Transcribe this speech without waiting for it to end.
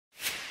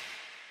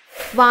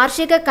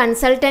വാർഷിക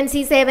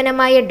കൺസൾട്ടൻസി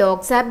സേവനമായ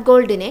ഡോക്സാപ്പ്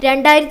ഗോൾഡിന്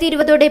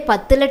 2020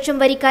 10 ലക്ഷം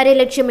വരിക്കാരെ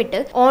ലക്ഷ്യമിട്ട്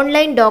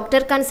online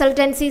doctor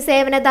consultancy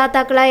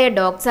സേവനദാതാക്കളായ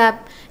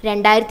ഡോക്സാപ്പ്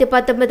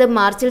 2019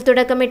 മാർച്ചിൽ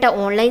തുടക്കമിട്ട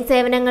ഓൺലൈൻ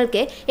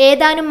സേവനങ്ങൾക്ക്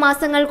ഏതാനും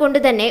മാസങ്ങൾ കൊണ്ട്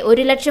തന്നെ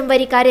 1 ലക്ഷം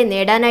വരിക്കാരെ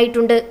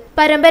നേടാനായിട്ടുണ്ട്.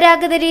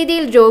 പരമ്പരാഗത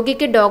രീതിയിൽ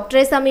രോഗിക്ക്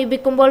ഡോക്ടറെ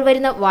സമീപിക്കുമ്പോൾ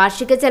വരുന്ന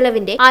വാർഷിക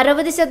ചെലവിന്റെ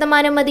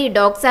 60% മതി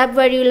ഡോക്സാപ്പ്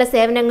വഴിയുള്ള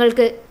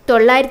സേവനങ്ങൾക്ക്.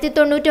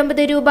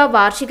 999 രൂപ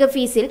വാർഷിക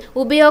ഫീസിൽ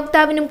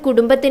ഉപയോക്താവിനും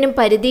കുടുംബത്തിനും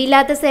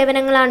പരിധിയില്ലാത്ത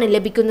സേവനങ്ങളാണ്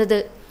ലഭിക്കുന്നത്.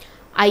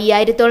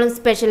 5000-ഓളം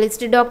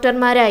സ്പെഷ്യലിസ്റ്റ്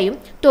ഡോക്ടർമാരായും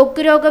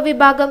ത്വക്ക്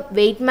വിഭാഗം,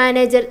 വെയ്റ്റ്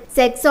മാനേജർ,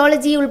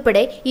 സെക്സോളജി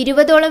ഉൾപ്പെടെ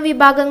 20ഓളം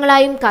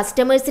വിഭാഗങ്ങളായും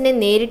കസ്റ്റമേഴ്സിനെ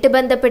നേരിട്ട്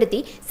ബന്ധപ്പെടുത്തി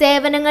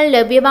സേവനങ്ങൾ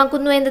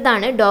ലഭ്യമാക്കുന്നു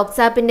എന്നതാണ്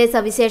ഡോക്സാപ്പിന്റെ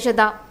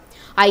സവിശേഷത.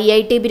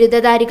 IIT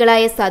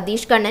ബിരുദധാരികളായ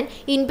സതീഷ് കണ്ണൻ,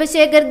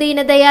 ഇൻപശേഖർ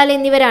ദീനദയാൽ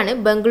എന്നിവരാണ്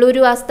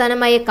ബംഗളൂരു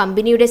ആസ്ഥാനമായ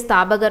കമ്പനിയുടെ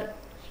സ്ഥാപകർ.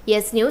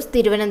 Yes news,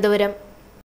 Thiruvananthapuram.